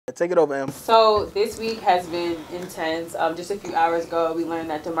Take it over, Em. So this week has been intense. Just a few hours ago, we learned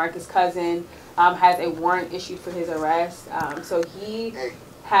that DeMarcus Cousins has a warrant issued for his arrest. So he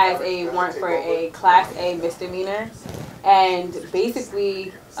has a warrant for a Class A misdemeanor. And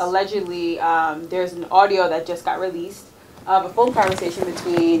basically, allegedly, there's an audio that just got released of a phone conversation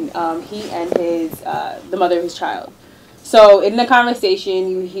between he and the mother of his child. So in the conversation,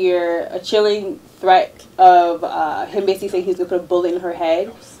 you hear a chilling threat of him basically saying he's going to put a bullet in her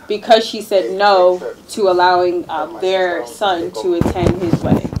head because she said no to allowing their son to attend his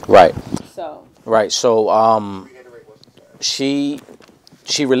wedding. Right. So. Right. So she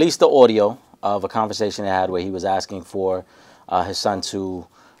released the audio of a conversation they had where he was asking for his son to,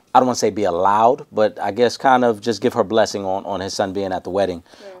 I don't want to say be allowed, but I guess kind of just give her blessing on his son being at the wedding.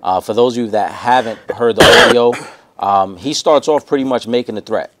 Yeah. For those of you that haven't heard the audio, he starts off pretty much making the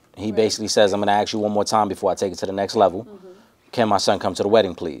threat. He basically says, I'm going to ask you one more time before I take it to the next level. Can my son come to the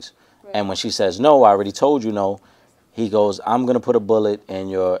wedding, please? Right. And when she says, no, I already told you no, he goes, I'm going to put a bullet in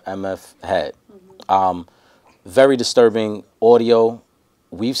your MF head. Very disturbing audio.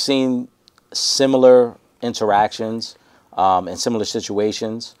 We've seen similar interactions in similar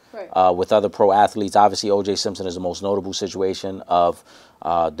situations with other pro athletes. Obviously, O.J. Simpson is the most notable situation of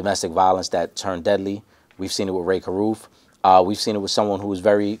domestic violence that turned deadly. We've seen it with Ray Caruth. We've seen it with someone who was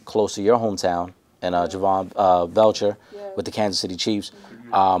very close to your hometown, and Javon Belcher with the Kansas City Chiefs.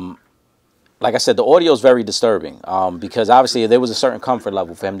 Like I said, the audio is very disturbing because obviously there was a certain comfort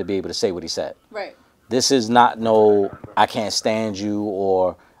level for him to be able to say what he said. Right. This is not no, I can't stand you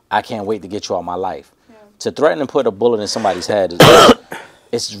or I can't wait to get you out of my life. Yeah. To threaten and put a bullet in somebody's head,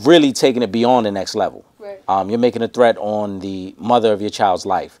 it's really taking it beyond the next level. Right. You're making a threat on the mother of your child's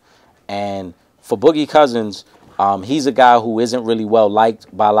life. And for Boogie Cousins, he's a guy who isn't really well liked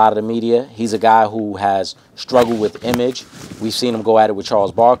by a lot of the media. He's a guy who has struggled with image. We've seen him go at it with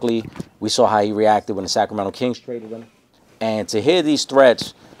Charles Barkley. We saw how he reacted when the Sacramento Kings traded him. And to hear these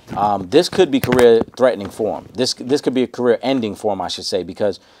threats, this could be career-threatening for him. This could be a career-ending for him, I should say,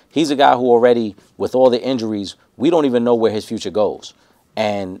 because he's a guy who already, with all the injuries, we don't even know where his future goes.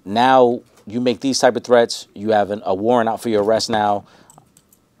 And now you make these type of threats. You have a warrant out for your arrest now.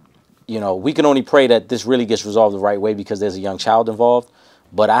 You know, we can only pray that this really gets resolved the right way because there's a young child involved.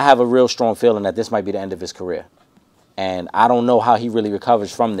 But I have a real strong feeling that this might be the end of his career. And I don't know how he really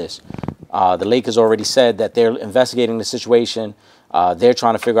recovers from this. The Lakers already said that they're investigating the situation. They're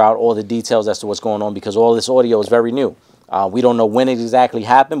trying to figure out all the details as to what's going on because all this audio is very new. We don't know when it exactly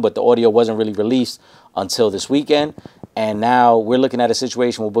happened, but the audio wasn't really released until this weekend. And now we're looking at a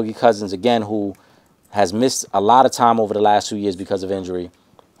situation with Boogie Cousins, again, who has missed a lot of time over the last 2 years because of injury.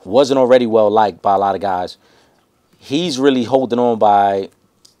 Wasn't already well liked by a lot of guys. He's really holding on by,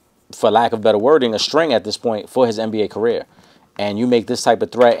 for lack of better wording, a string at this point for his NBA career. And you make this type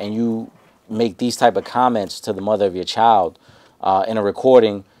of threat and you make these type of comments to the mother of your child in a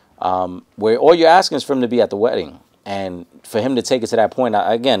recording where all you're asking is for him to be at the wedding. And for him to take it to that point,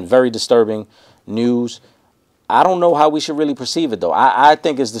 again, very disturbing news. I don't know how we should really perceive it, though. I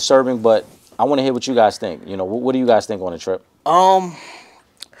think it's disturbing, but I want to hear what you guys think. You know, what do you guys think on the trip?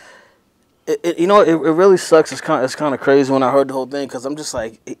 You know, it really sucks. It's kind of crazy when I heard the whole thing because I'm just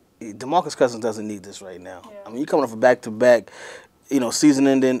like, DeMarcus Cousins doesn't need this right now. Yeah. I mean, you're coming off a back-to-back, you know,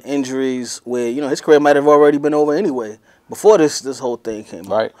 season-ending injuries where, you know, his career might have already been over anyway before this whole thing came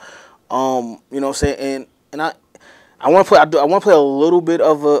out. Right. You know what I'm saying? And I want to play a little bit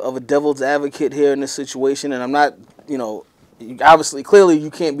of a devil's advocate here in this situation, and I'm not, you know, obviously, clearly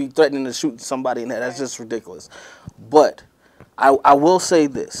you can't be threatening to shoot somebody in that. That's just ridiculous. But I will say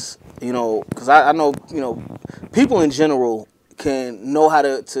this, you know, because I know, you know, people in general can know how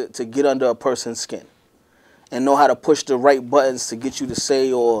to get under a person's skin and know how to push the right buttons to get you to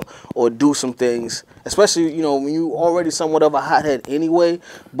say or do some things, especially, you know, when you already somewhat of a hothead anyway,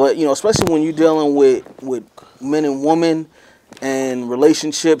 but, you know, especially when you're dealing with men and women and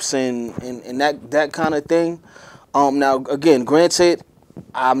relationships and that kind of thing. Now, again, granted,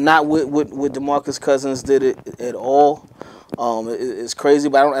 I'm not with DeMarcus Cousins did it at all. It's crazy,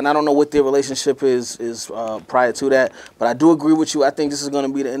 but I don't know what their relationship is prior to that. But I do agree with you. I think this is going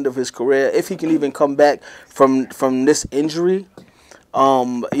to be the end of his career if he can even come back from this injury.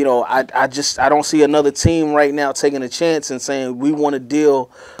 You know, I don't see another team right now taking a chance and saying we want to deal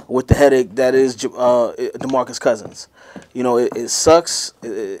with the headache that is DeMarcus Cousins. You know, it sucks.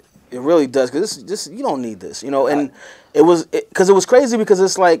 It really does because this you don't need this. You know, and it was crazy because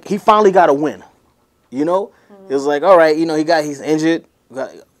it's like he finally got a win. You know. It was like, all right, you know, he's injured,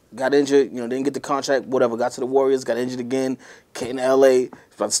 got injured, you know, didn't get the contract, whatever, got to the Warriors, got injured again, came to L.A.,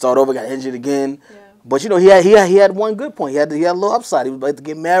 about to start over, got injured again. Yeah. But you know, he had one good point. He had a little upside. He was about to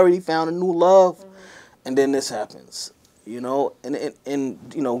get married. He found a new love, and then this happens. You know, and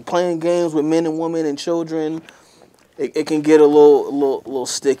you know, playing games with men and women and children, it can get a little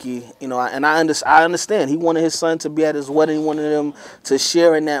sticky. You know, and I understand. He wanted his son to be at his wedding. He wanted him to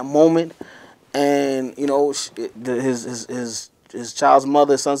share in that moment, and you know, his child's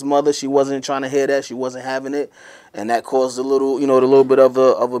mother, his son's mother, she wasn't trying to hear that. She wasn't having it, and that caused a little bit of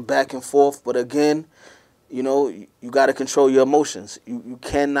a back and forth. But again, you know, you got to control your emotions. You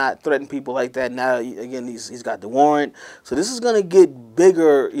cannot threaten people like that. Now, again, he's got the warrant. So this is going to get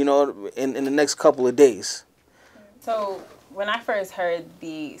bigger, you know, in the next couple of days. So when I first heard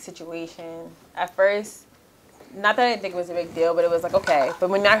the situation, at first, not that I didn't think it was a big deal, but it was like, okay. But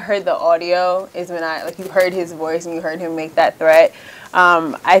when I heard the audio is when you heard his voice and you heard him make that threat.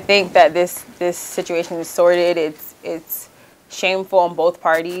 I think that this situation is sorted. It's shameful on both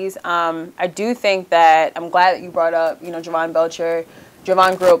parties. I do think that I'm glad that you brought up, you know, Javon Belcher.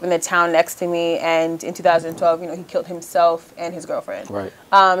 Javon grew up in the town next to me, and in 2012, you know, he killed himself and his girlfriend. Right.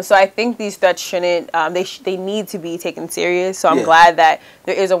 So I think these threats shouldn't. They need to be taken serious. So I'm glad that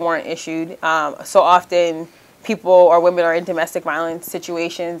there is a warrant issued. So often, people or women are in domestic violence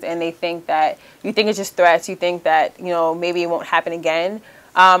situations, and they think that you think it's just threats. You think that, you know, maybe it won't happen again.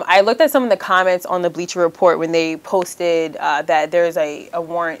 I looked at some of the comments on the Bleacher Report when they posted that there's a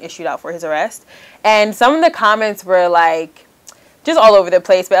warrant issued out for his arrest. And some of the comments were like just all over the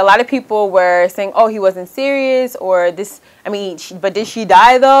place. But a lot of people were saying, oh, he wasn't serious, or this, I mean, but did she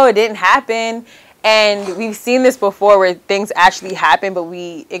die though? It didn't happen. And we've seen this before where things actually happen, but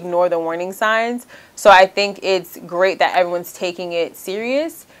we ignore the warning signs. So I think it's great that everyone's taking it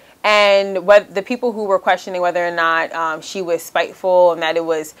serious. And what the people who were questioning whether or not she was spiteful and that it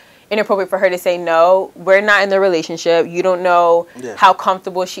was inappropriate for her to say no, we're not in the relationship. You don't know how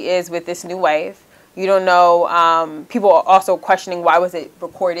comfortable she is with this new wife. You don't know. People are also questioning, why was it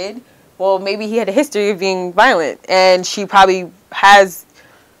recorded? Well, maybe he had a history of being violent, and she probably has.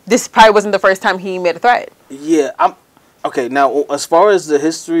 This probably wasn't the first time he made a threat. Yeah, okay. Now, as far as the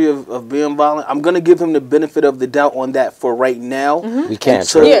history of being violent, I'm gonna give him the benefit of the doubt on that for right now. We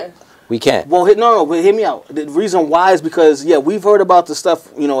can't. We can't. Well, but hear me out. The reason why is because we've heard about the stuff,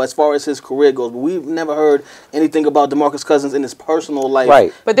 you know, as far as his career goes, but we've never heard anything about DeMarcus Cousins in his personal life.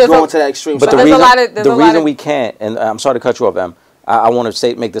 Right. But going to that extreme. But the reason we can't, and I'm sorry to cut you off, Em. I want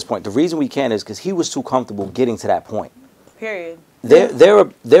to make this point. The reason we can't is because he was too comfortable getting to that point. Period. There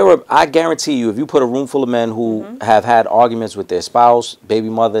are. I guarantee you, if you put a room full of men who have had arguments with their spouse, baby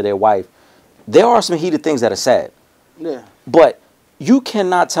mother, their wife, there are some heated things that are said. Yeah. But you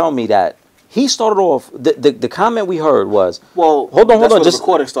cannot tell me that he started off. The comment we heard was, well, hold on. Just the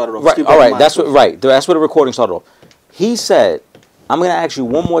recording started off. Right. All right. That's what the recording started off. He said, "I'm going to ask you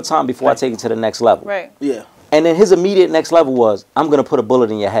one more time before I take it to the next level." Right. Yeah. And then his immediate next level was, "I'm going to put a bullet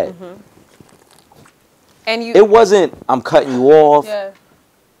in your head." And it wasn't, "I'm cutting you off. Yeah.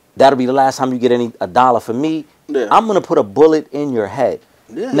 That'll be the last time you get a dollar from me. Yeah. I'm going to put a bullet in your head."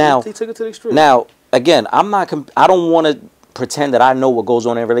 Yeah, now, he took it to the extreme. Now, again, I don't want to pretend that I know what goes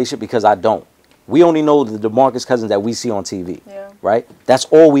on in a relationship, because I don't. We only know the DeMarcus Cousins that we see on TV. Yeah. Right? That's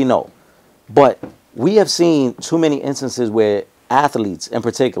all we know. But we have seen too many instances where athletes, in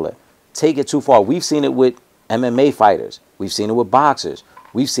particular, take it too far. We've seen it with MMA fighters. We've seen it with boxers.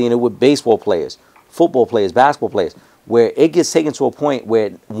 We've seen it with baseball players, football players, basketball players, where it gets taken to a point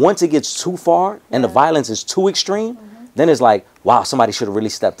where once it gets too far and the violence is too extreme, then it's like, wow, somebody should have really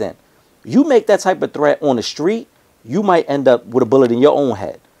stepped in. You make that type of threat on the street, you might end up with a bullet in your own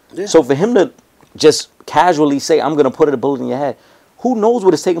head. Yeah. So for him to just casually say, "I'm going to put a bullet in your head," who knows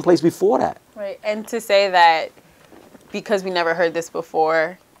what is taking place before that? Right. And to say that because we never heard this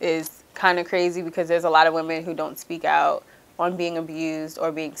before is kind of crazy, because there's a lot of women who don't speak out on being abused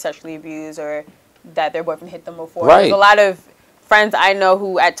or being sexually abused, or that their boyfriend hit them before. Right. There's a lot of friends I know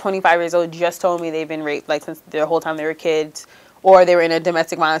who at 25 years old just told me they've been raped like since their whole time they were kids, or they were in a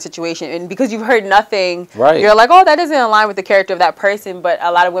domestic violence situation. And because you've heard nothing, you're like, oh, that doesn't align with the character of that person. But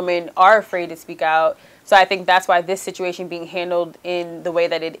a lot of women are afraid to speak out. So I think that's why this situation being handled in the way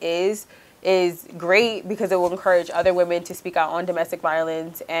that it is great, because it will encourage other women to speak out on domestic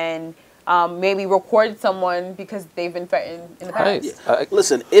violence and maybe record someone because they've been threatened in the past. Yeah.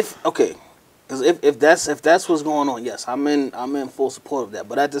 Listen, if that's what's going on, yes, I'm in full support of that.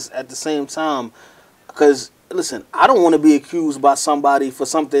 But at the same time, because listen, I don't want to be accused by somebody for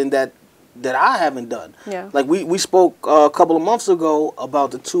something that I haven't done. Yeah. Like we spoke a couple of months ago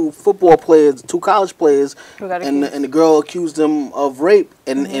about the two college players, and the girl accused them of rape,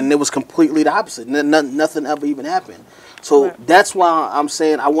 and it was completely the opposite. Nothing ever even happened. So that's why I'm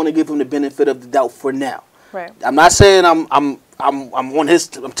saying I want to give him the benefit of the doubt for now. Right. I'm not saying I'm on his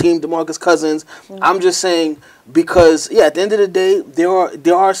team, DeMarcus Cousins. I'm just saying because at the end of the day,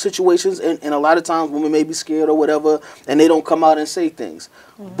 there are situations, and a lot of times women may be scared or whatever, and they don't come out and say things.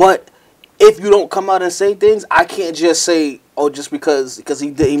 But if you don't come out and say things, I can't just say, oh, just because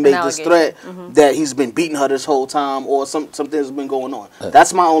he made this threat that he's been beating her this whole time, or something's been going on.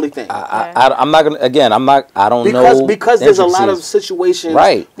 That's my only thing. I'm not gonna. Again, I don't know because there's a lot of situations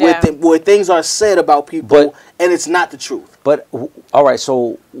where things are said about people, and it's not the truth. But all right,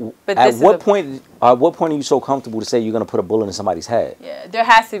 so at what point are you so comfortable to say you're gonna put a bullet in somebody's head? Yeah, there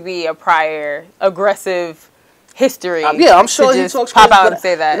has to be a prior aggressive history. I'm sure he talks pop crazy, out and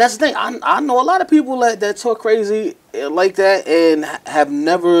say that. And that's the thing. I know a lot of people that talk crazy like that and have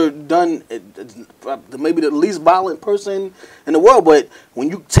never done maybe the least violent person in the world. But when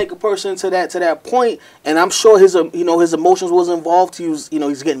you take a person to that point, and I'm sure his emotions was involved. He's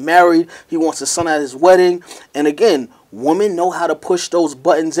getting married. He wants his son at his wedding. And again, women know how to push those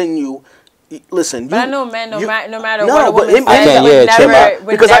buttons in you. Listen, but I know men, no matter what a woman says,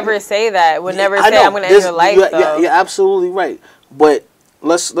 would never say that. Would never say, I'm going to end your life, though. You're absolutely right. But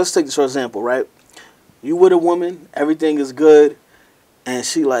let's take this for example, right? You with a woman, everything is good, and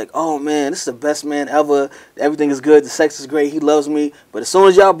she like, oh, man, this is the best man ever. Everything is good. The sex is great. He loves me. But as soon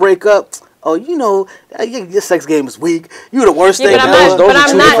as y'all break up, oh, your sex game is weak. You the worst thing ever. Those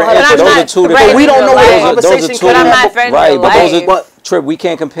are two different. We don't know what the conversation could have happened. Right, but Trip, we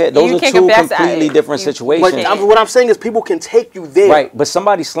can't compare. Those are two completely different situations. But what I'm saying is people can take you there. Right, but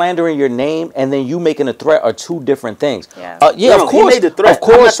somebody slandering your name and then you making a threat are two different things. Yeah, of course. He made the threat. Of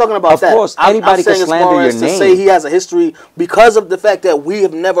course. I'm not talking about that. Of course, anybody can slander your name. To say he has a history because of the fact that we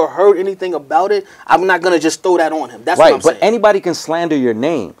have never heard anything about it, I'm not going to just throw that on him. That's what I'm saying. But anybody can slander your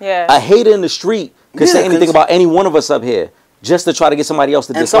name. Yeah. A hater in the street can say anything about any one of us up here. Just to try to get somebody else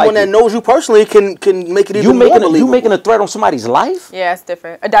to dislike you. And someone that knows you personally can make it even more believable. You making a threat on somebody's life? Yeah, it's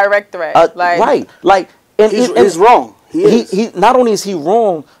different. A direct threat. Right. Like, he's wrong. He not only is he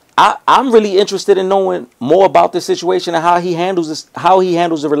wrong, I'm really interested in knowing more about this situation and how he handles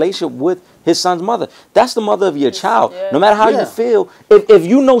the relationship with his son's mother. That's the mother of your child. Yeah. No matter how you feel, if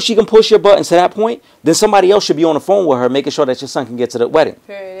you know she can push your buttons to that point, then somebody else should be on the phone with her making sure that your son can get to the wedding.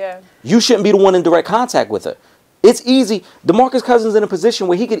 Period, yeah. You shouldn't be the one in direct contact with her. It's easy. DeMarcus Cousins in a position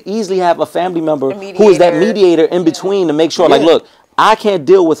where he could easily have a family member who is that mediator in between to make sure, like, look, I can't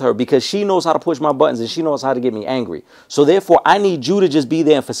deal with her because she knows how to push my buttons and she knows how to get me angry. So therefore, I need you to just be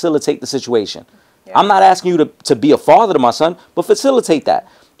there and facilitate the situation. Yeah. I'm not asking you to be a father to my son, but facilitate that.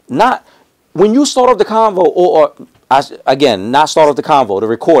 Not when you start off the convo, not start off the convo, the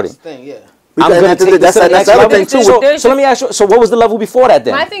recording. I'm going to take this to the next level too. So let me ask you. So what was the level before that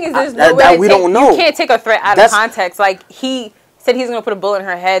then? My thing is, there's no way you can't take a threat out of context. Like he said, he's going to put a bullet in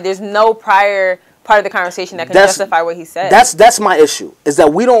her head. There's no prior part of the conversation that can justify what he said. That's my issue. Is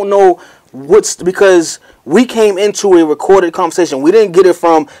that we don't know because we came into a recorded conversation. We didn't get it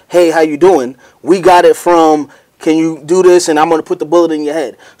from, hey, how you doing? We got it from, can you do this? And I'm going to put the bullet in your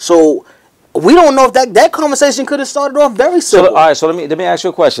head. So we don't know if that conversation could have started off very simple. So, all right. So let me ask you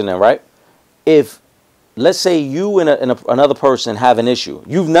a question then, right? If, let's say you and another person have an issue,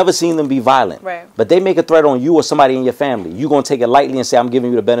 you've never seen them be violent, right, but they make a threat on you or somebody in your family, you going to take it lightly and say, I'm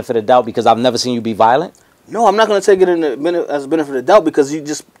giving you the benefit of the doubt because I've never seen you be violent? No, I'm not going to take it as a benefit of the doubt because you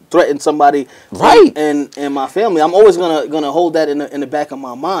just threatened somebody, right, and my family. I'm always gonna hold that in the back of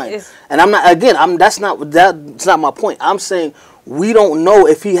my mind. And I'm not, that's not my point. I'm saying we don't know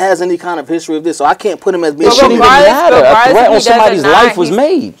if he has any kind of history of this, so I can't put him as being. It shouldn't even matter. A threat on somebody's life was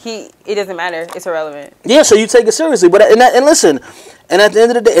made. It doesn't matter. It's irrelevant. Yeah, so you take it seriously, but and listen, and at the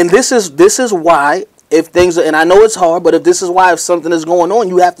end of the day, and this is why if things are, and I know it's hard, but if something is going on,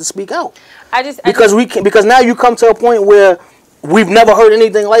 you have to speak out. Because now you come to a point where we've never heard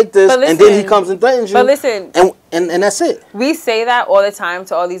anything like this, and then he comes and threatens you. But listen, and that's it. We say that all the time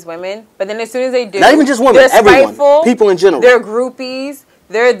to all these women, but then as soon as they do, not even just women, everyone, people in general, they're groupies,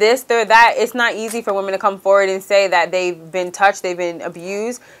 they're this, they're that. It's not easy for women to come forward and say that they've been touched, they've been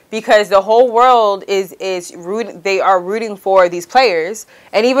abused, because the whole world is rooting. They are rooting for these players.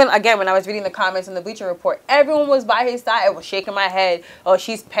 And even again, when I was reading the comments on the Bleacher Report, everyone was by his side. I was shaking my head. Oh,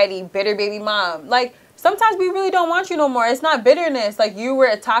 she's petty, bitter baby mom. Like, sometimes we really don't want you no more. It's not bitterness. Like, you were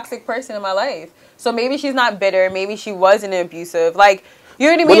a toxic person in my life. So maybe she's not bitter. Maybe she wasn't abusive. Like, you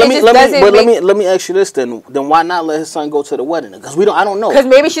know what I mean? Let me ask you this then. Then why not let his son go to the wedding? Because I don't know. Because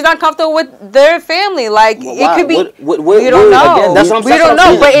maybe she's not comfortable with their family. Like, it could be. We don't know. Again, we don't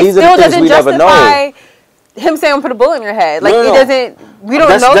know. But it still doesn't justify him saying, "Put a bullet in your head." Like, it doesn't. We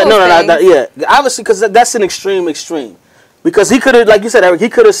don't know. Yeah, obviously, because that's an extreme. Because he could have, like you said, Eric, he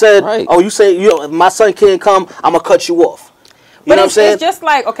could have said, Right. "Oh, you say my son can't come, I'm gonna cut you off." You know what I'm saying? It's just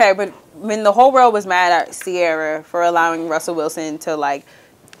like, okay, but when the whole world was mad at Sierra for allowing Russell Wilson to like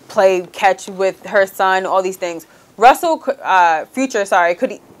play catch with her son, all these things, Future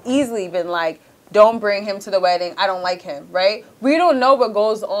could easily been like, don't bring him to the wedding. I don't like him, right? We don't know what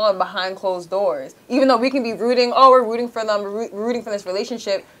goes on behind closed doors. Even though we can be rooting, we're rooting for them, we're rooting for this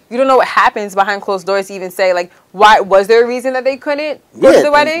relationship. You don't know what happens behind closed doors to even say, like, why was there a reason that they couldn't go to the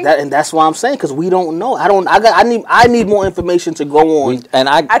wedding? And that's why I'm saying, because we don't know. I need more information to go on.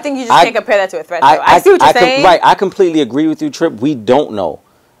 I think you just can't compare that to a threat. I see what you're saying. Right, I completely agree with you, Trip. We don't know.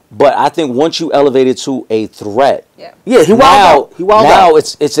 But I think once you elevate it to a threat, he wilded out. He wilded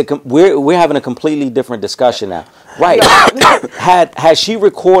out. We're having a completely different discussion now. Right. had she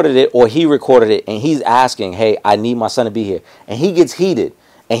recorded it or he recorded it and he's asking, hey, I need my son to be here. And he gets heated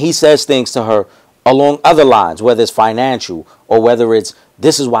and he says things to her along other lines, whether it's financial or whether it's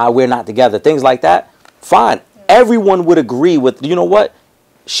this is why we're not together, things like that. Fine. Everyone would agree with, you know what?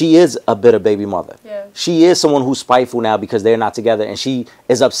 She is a bitter baby mother. Yeah. She is someone who's spiteful now because they're not together, and she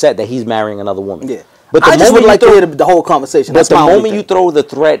is upset that he's marrying another woman. Yeah. But I just would like to hear the whole conversation. But the moment you throw the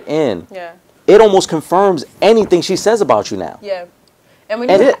threat in, it almost confirms anything she says about you now. Yeah. And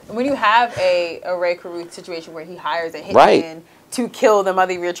when you have a Ray Caruth situation where he hires a hitman to kill the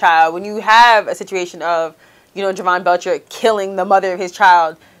mother of your child, when you have a situation of, Javon Belcher killing the mother of his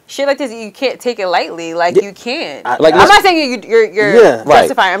child, shit like this, you can't take it lightly. Like, you can't. I'm not saying you're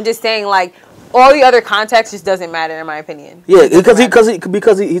justifying. I'm just saying, like, all the other context just doesn't matter, in my opinion. Yeah, because he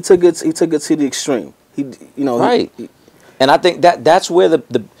took it to the extreme. Right. And I think that's where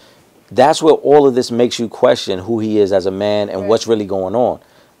that's where all of this makes you question who he is as a man and what's really going on.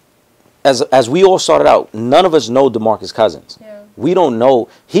 As we all started out, none of us know DeMarcus Cousins. Yeah. We don't know.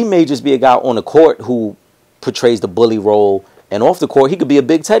 He may just be a guy on the court who portrays the bully role. And off the court, he could be a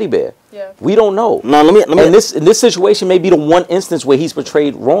big teddy bear. Yeah. We don't know. No, let me. And this situation may be the one instance where he's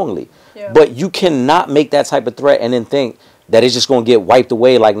portrayed wrongly. Yeah. But you cannot make that type of threat and then think that it's just going to get wiped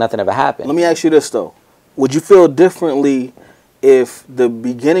away like nothing ever happened. Let me ask you this, though. Would you feel differently if the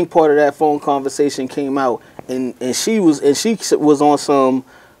beginning part of that phone conversation came out and she was on some,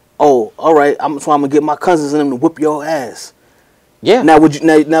 oh, all right, I'm going to get my cousins and them to whip your ass? Yeah. Now would you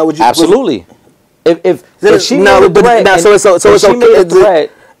absolutely. If she made a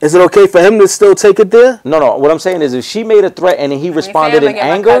threat, is it okay for him to still take it there? No. What I'm saying is, if she made a threat and then he responded in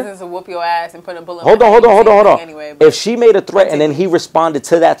anger, my cousins will whoop your ass and put a bullet. Hold on. Anyway, if she made a threat and then he responded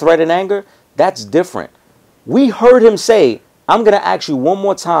to that threat in anger, that's different. We heard him say, "I'm gonna ask you one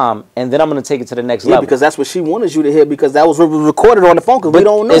more time, and then I'm gonna take it to the next level." Because that's what she wanted you to hear. Because that was recorded on the phone. Because we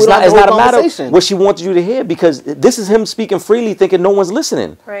don't know. It's not a matter of what she wanted you to hear. Because this is him speaking freely, thinking no one's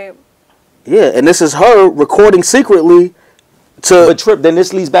listening. Right. Yeah, and this is her recording secretly But Trip, then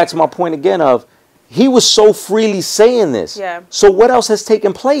this leads back to my point again of he was so freely saying this. Yeah. So what else has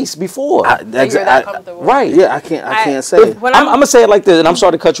taken place before? Right. Yeah, I can't say it. I'm gonna say it like this, and I'm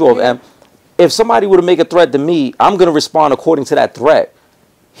sorry to cut you off, Em. If somebody were to make a threat to me, I'm gonna respond according to that threat.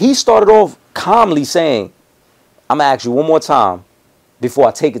 He started off calmly saying, I'm gonna ask you one more time before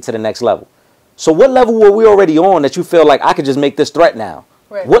I take it to the next level. So what level were we already on that you feel like I could just make this threat now?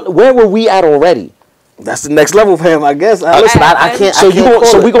 Right. Where were we at already? That's the next level for him, I guess. Listen, I can't. So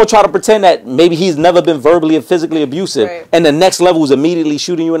we're gonna try to pretend that maybe he's never been verbally or physically abusive, and the next level is immediately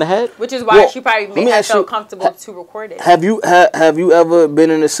shooting you in the head. Which is why she probably made herself comfortable to record it. Have you ever been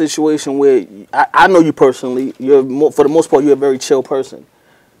in a situation where I know you personally? For the most part, you're a very chill person.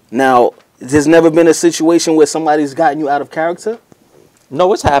 Now, there's never been a situation where somebody's gotten you out of character.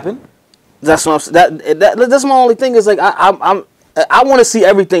 No, it's happened. That's what that's my only thing is like I want to see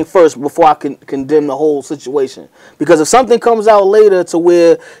everything first before I can condemn the whole situation. Because if something comes out later to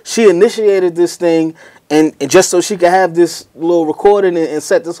where she initiated this thing and just so she could have this little recording and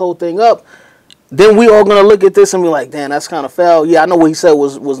set this whole thing up, then we all going to look at this and be like, damn, that's kind of foul. Yeah, I know what he said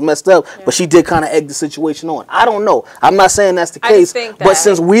was messed up, but she did kind of egg the situation on. I don't know. I'm not saying that's the case. But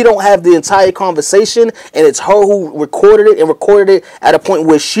since we don't have the entire conversation and it's her who recorded it at a point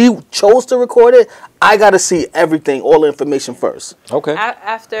where she chose to record it, I got to see everything, all the information first. Okay.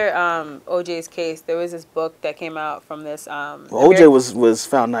 After OJ's case, there was this book that came out from this. OJ was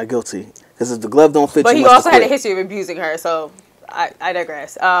found not guilty because if the glove don't fit, but he also had a history of abusing her, so I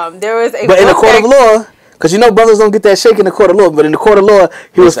digress. There was a but in the court of law, because brothers don't get that shake in the court of law, but in the court of law,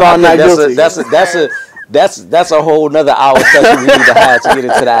 he was found not guilty. That's a whole nother hour session we need to have to get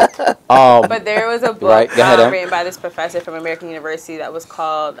into that. But there was a book written by this professor from American University that was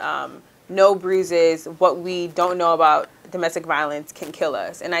called No Bruises, What We Don't Know About Domestic Violence Can Kill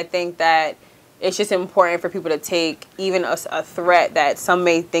Us. And I think that it's just important for people to take even a threat that some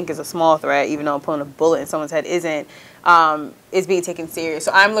may think is a small threat, even though pulling a bullet in someone's head isn't, is being taken serious.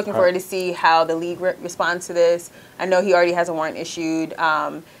 So I'm looking forward to see how the league responds to this. I know he already has a warrant issued.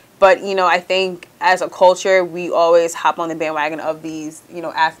 But, you know, I think as a culture, we always hop on the bandwagon of these, you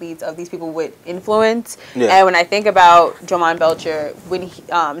know, athletes, of these people with influence. Yeah. And when I think about Jovan Belcher, when he,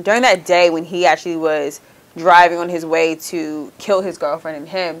 during that day when he actually was driving on his way to kill his girlfriend and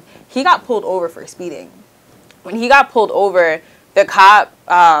him, he got pulled over for speeding. When he got pulled over, the cop,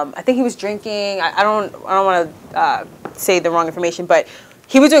 I think he was drinking. I don't want to say the wrong information, but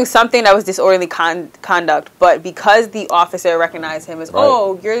he was doing something that was disorderly conduct, but because the officer recognized him as,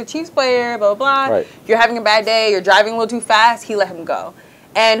 oh, you're the Chiefs player, blah, blah, blah, you're having a bad day, you're driving a little too fast, he let him go.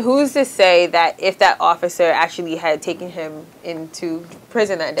 And who's to say that if that officer actually had taken him into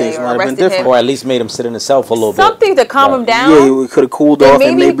prison that day or arrested him, or at least made him sit in the cell for a little bit, something to calm him down. Yeah, he could have cooled off.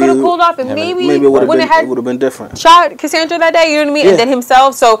 Maybe he could have cooled off, and maybe it would have been different. Shot Cassandra that day, you know what I mean, and then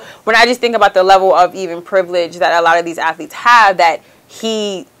himself. So when I just think about the level of even privilege that a lot of these athletes have, that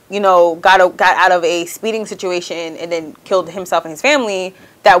he, you know, got out of a speeding situation and then killed himself and his family,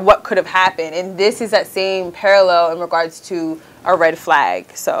 that what could have happened. And this is that same parallel in regards to a red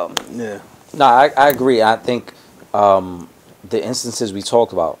flag. So yeah, no, I agree. I think the instances we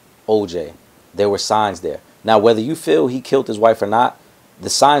talked about, OJ, there were signs there. Now, whether you feel he killed his wife or not, the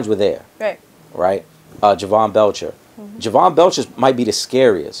signs were there. Right. Jovan Belcher. Jovan Belcher might be the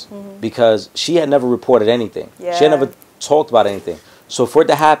scariest because she had never reported anything. She had never talked about anything. So for it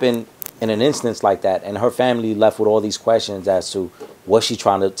to happen in an instance like that, and her family left with all these questions as to, was she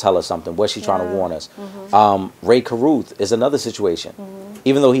trying to tell us something? Was she trying to warn us? Ray Caruth is another situation.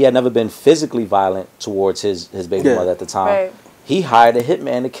 Even though he had never been physically violent towards his baby mother at the time, he hired a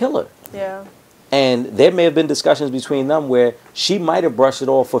hitman to kill her. And there may have been discussions between them where she might have brushed it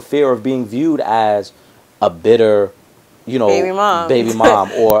off for fear of being viewed as a bitter, you know, baby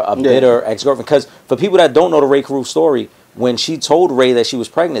mom or a bitter ex-girlfriend. Because for people that don't know the Ray Caruth story, when she told Ray that she was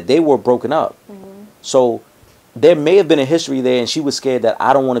pregnant, they were broken up. So there may have been a history there, and she was scared that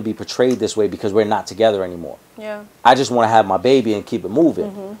I don't want to be portrayed this way because we're not together anymore. I just want to have my baby and keep it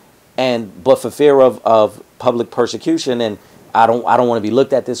moving. But for fear of public persecution, and I don't want to be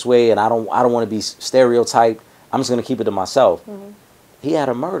looked at this way, and I don't want to be stereotyped, I'm just going to keep it to myself. He had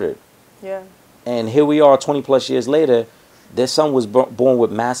her murdered. And here we are 20 plus years later, their son was born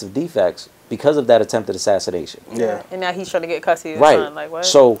with massive defects because of that attempted assassination. And now he's trying to get custody of his son. Like, what?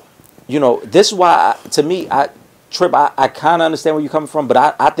 So, you know, this is why, to me, Trip, I kind of understand where you're coming from,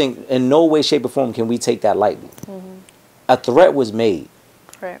 but I think in no way, shape, or form can we take that lightly. A threat was made.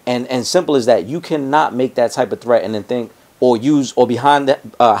 And simple as that. You cannot make that type of threat and then think, or use, or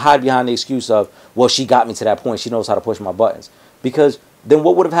hide behind the excuse of, well, she got me to that point, she knows how to push my buttons. Because then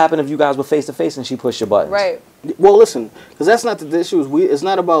what would have happened if you guys were face to face and she pushed your buttons? Well, listen, because that's not the issue. It's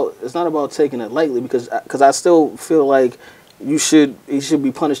not about taking it lightly, because I still feel like he should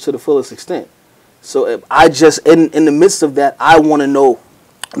be punished to the fullest extent. So if I just in the midst of that, I want to know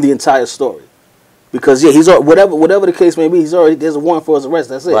the entire story, because he's whatever the case may be, there's a warrant for his arrest.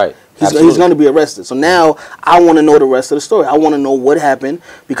 That's it. He's going to be arrested. So now I want to know the rest of the story. I want to know what happened,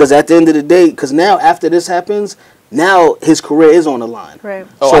 because at the end of the day, because now after this happens, now his career is on the line.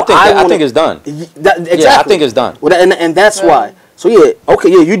 Oh, so I think it's done. Exactly. Yeah, I think it's done. Well, and that's why. So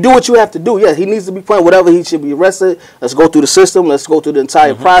you do what you have to do. Yeah, he needs to be playing whatever. He should be arrested. Let's go through the system. Let's go through the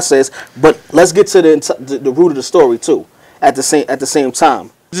entire process. But let's get to the root of the story too. At the same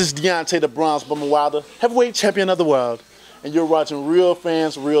time. This is Deontay the Bronze Bomber Wilder, heavyweight champion of the world, and you're watching Real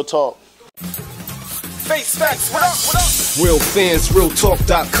Fans Real Talk. Face facts, what up? Real Fans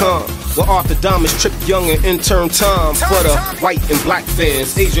Realtalk.com. With Arthur Damarcus, Trip Yung, and intern Tom. For the white and black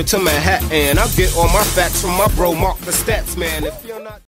fans, Asia to Manhattan. I get all my facts from my bro Mark the Stats Man.